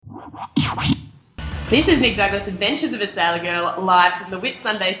This is Nick Douglas, Adventures of a Sailor Girl, live from the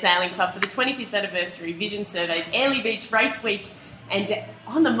Whitsunday Sailing Club for the 25th anniversary Vision Surveys Airlie Beach Race Week. And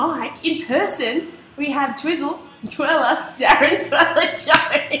on the mic, in person, we have Darren Tweller Jones,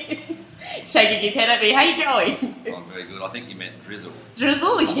 shaking his head at me. How you going? I'm very good. I think you meant drizzle.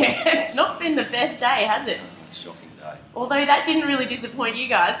 Drizzle? Yeah, it's not been the best day, has it? It's a shocking day. Although that didn't really disappoint you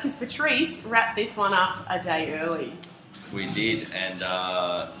guys, because Patrice wrapped this one up a day early. We did, and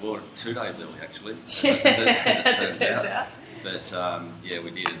well, 2 days early actually. As it turns out. But yeah,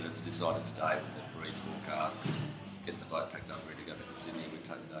 we did, and it's decided today with the breeze forecast, getting the boat packed up, ready to go back to Sydney. We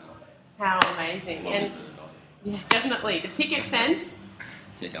take the day off. How amazing! Well And deserved, I think. yeah, definitely the picket fence.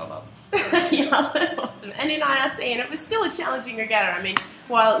 Yeah, I love Yeah, awesome. And in IRC, and it was still a challenging regatta. I mean,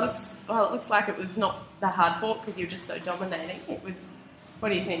 while it looks like it was not that hard fought because you were just so dominating, it was. What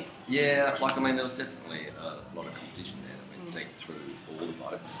do you think? Yeah, like I mean, there was definitely a lot of competition there that went deep through all the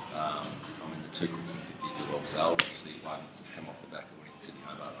boats. I mean, the 2 Crooks and 50s are well sailed. Obviously, one's just come off the back of winning Sydney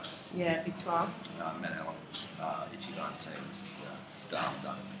Hobart race. Yeah, Victoire. Matt Allen's Ichiban team's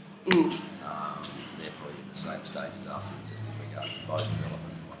star-studded. They're probably at the same stage as us, just in regard to boat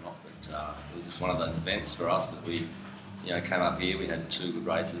development and whatnot. But it was just one of those events for us that we, came up here. We had 2 good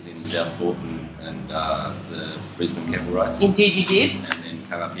races in Southport and the Brisbane Keppel race. Indeed, you did. And then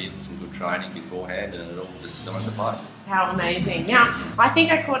come up here with some good training beforehand, and it all just fell into place. How amazing. Now, I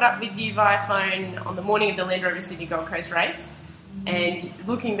think I caught up with you via phone on the morning of the Land Rover Sydney Gold Coast race. And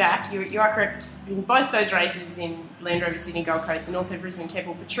looking back, you are correct in both those races in Land Rover Sydney Gold Coast and also Brisbane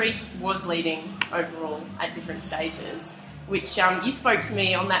Keppel. Patrice was leading overall at different stages, which you spoke to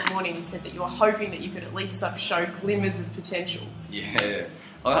me on that morning and said that you were hoping that you could at least show glimmers of potential. Yeah,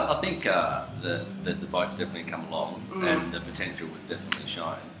 I think that the boat's definitely come along and the potential was definitely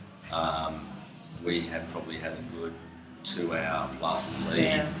shown. We had probably had a good 2-hour plus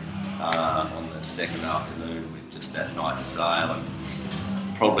lead on the second afternoon with just that night to sail,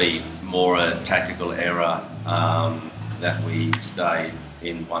 and probably more a tactical error that we stayed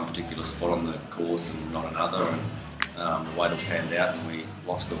in one particular spot on the course and not another, and the weight all panned out and we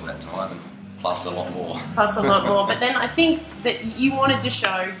lost all that time, and plus a lot more. But then I think that you wanted to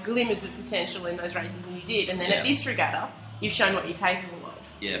show glimmers of potential in those races, and you did, and then at this regatta you've shown what you're capable of.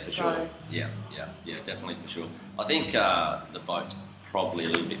 Yeah, for sure. Yeah, definitely for sure. I think the boat's probably a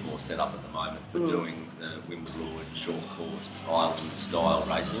little bit more set up at the moment for doing the Wimbledon short course island style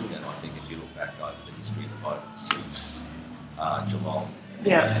racing, and I think if you look back over the history of the boat since Geelong and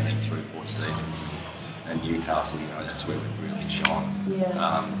then through Port Stephens and Newcastle, that's where we've really shone.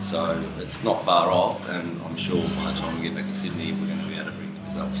 Yeah. So it's not far off, and I'm sure by the time we get back to Sydney, we're going to be able to bring the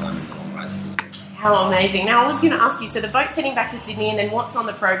results home in the long races. How amazing. Now, I was going to ask you, so the boat's heading back to Sydney, and then what's on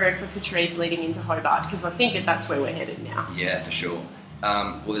the program for Patrice leading into Hobart? Because I think that's where we're headed now. Yeah, for sure.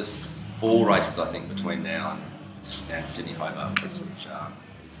 Well, there's 4 races, I think, between now and Sydney Hobart, which is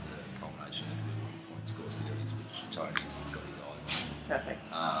the culmination of the points course series, which Tony's got his eyes on.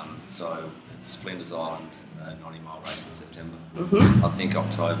 Perfect. So it's Flinders Island, 90-mile race in September. Mm-hmm. I think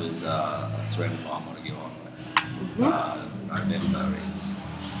October's a 300-mile Montague Island race. November is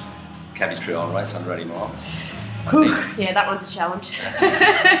Cabbage Tree Island race, 180 miles. Yeah, that one's a challenge.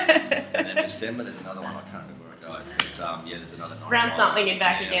 And then December, there's another one, I can't remember where it goes, but there's another 90 round miles. something and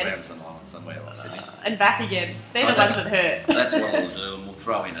back again. Round some island somewhere like Sydney. And back again. They're the ones that hurt. That's what we'll do, and we'll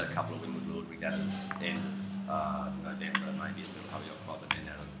throw in a couple of Wimbledon regattas end of November, maybe a little Hobart Club, and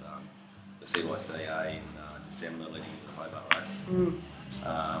then out of the CYCA in December leading into the Hobart race.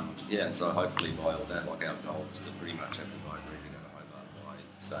 And so hopefully by all that, like our goal is to pretty much have the boat ready to go to Hobart by,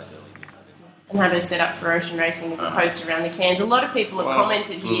 say, early mid-November. And have it set up for ocean racing as opposed to around the Cairns. A lot of people have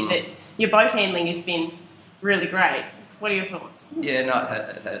commented here that your boat handling has been really great. What are your thoughts? Yeah, no,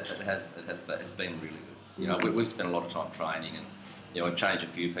 it has been really good. We've spent a lot of time training, and we've changed a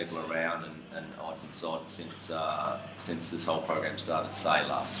few people around and odds and sods since this whole program started, say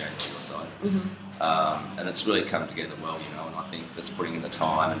last January or so. And it's really come together well, and I think just putting in the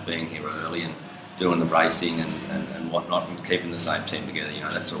time and being here early and doing the racing and whatnot and keeping the same team together,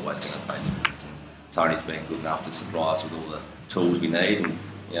 that's always going to pay dividends. And Tony's been good enough to supply us with all the tools we need, and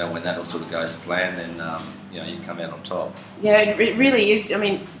when that all sort of goes to plan, then you come out on top. Yeah, it really is. I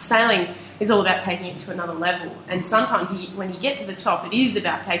mean, sailing is all about taking it to another level, and sometimes when you get to the top, it is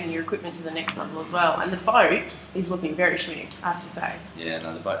about taking your equipment to the next level as well. And the boat is looking very slick, I have to say. Yeah,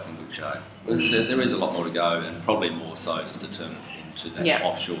 no, the boat's in good shape. There is a lot more to go, and probably more so just to turn it into that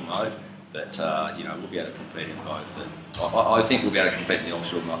offshore mode. But we'll be able to compete in both, and I think we'll be able to compete in the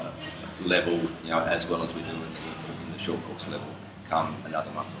offshore level, as well as we do in the short course level, come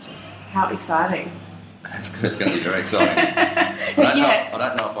another month or so. How exciting! It's going to be very exciting. I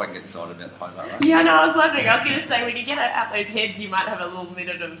don't know if I can get excited about the Hobart race. Yeah, no, I was wondering. I was going to say, when you get out those heads, you might have a little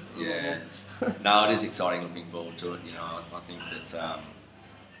minute of... Yeah. No, it is exciting. Looking forward to it. You know, I think that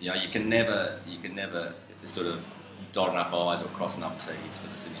you know, you can never sort of dot enough I's or cross enough T's for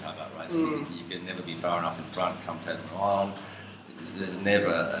the Sydney Hobart race. You can never be far enough in front. Come Tasman Island, there's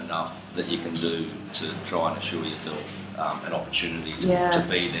never enough that you can do to try and assure yourself an opportunity to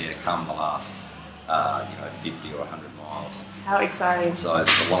be there come the last 50 or 100 miles. How exciting. So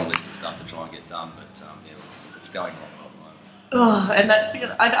it's a long list of stuff to try and get done, but yeah, it's going well at the moment. Oh, and that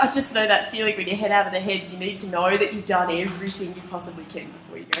feel, I just know that feeling when you head out of the heads, you need to know that you've done everything you possibly can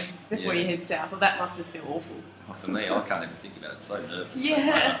before you head south. Well, that must just feel awful. Well, for me, I can't even think about it. It's so nervous.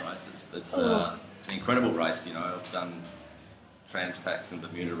 Yeah. It's an incredible race. You know, I've done Transpacks and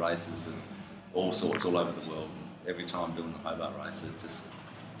Bermuda races and all sorts all over the world. Every time doing the Hobart race, it just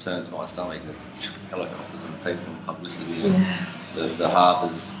turns my stomach. There's helicopters and people and publicity. And the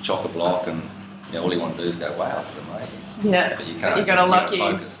harbour's chock-a-block, and all you want to do is go, wow, it's amazing. Yeah, but you can't. You've got to lock in.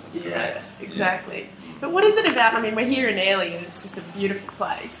 Focus. That's correct. Exactly. Yeah. But what is it about? I mean, we're here in Airlie, and it's just a beautiful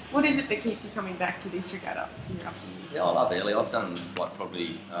place. What is it that keeps you coming back to this regatta year after year? Yeah, I love Airlie. I've done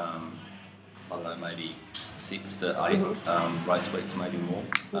probably I don't know, maybe 6 to 8 race weeks, maybe more.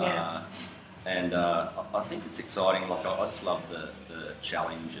 Yeah. And I think it's exciting. Like I just love the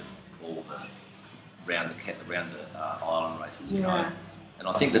challenge of all the round the island races. You know. And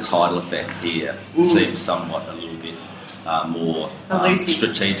I think the tidal effect here seems somewhat a little bit more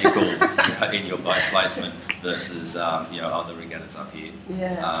strategical in your boat placement versus other regattas up here.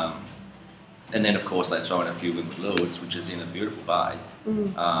 Yeah. And then, of course, they throw in a few Windward Lewards, which is in a beautiful bay,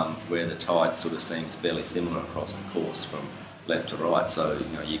 where the tide sort of seems fairly similar across the course from left to right. So,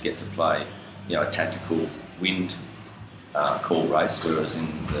 you get to play, a tactical wind call race, whereas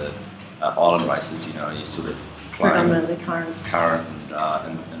in the island races, you sort of predominantly current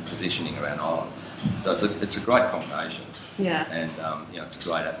and positioning around islands. So it's a great combination. Yeah. And it's a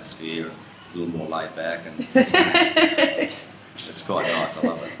great atmosphere, a little more laid back, and it's quite nice. I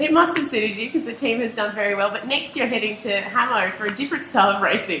love it. It must have suited you because the team has done very well. But next you're heading to Hamo for a different style of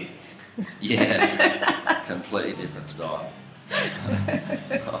racing. Yeah, completely different style.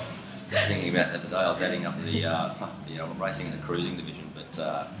 I was just thinking about that today. I was adding up I'm racing in the cruising division, but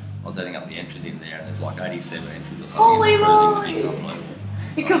I was adding up the entries in there, and there's like 87 entries or something. Holy in the cruising division.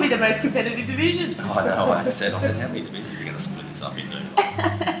 It could be the most competitive division. I know. I said, how many divisions are you going to split this up into?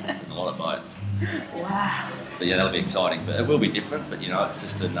 There's a lot of boats. Wow. But yeah, that'll be exciting. But it will be different. But it's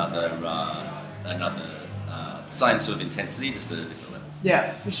just another same sort of intensity, just at a different level.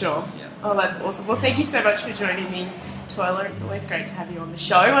 Yeah, for sure. Yeah. Oh, that's awesome. Well, thank you so much for joining me, Toiler. It's always great to have you on the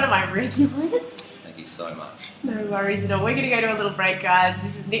show. One of my regulars. Thank you so much. No worries at all. We're going to go to a little break, guys.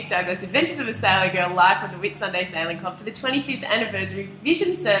 This is Nick Douglas, Adventures of a Sailor Girl, live from the Whitsunday Sailing Club for the 25th anniversary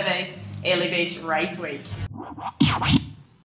Vision Surveys Airlie Beach Race Week.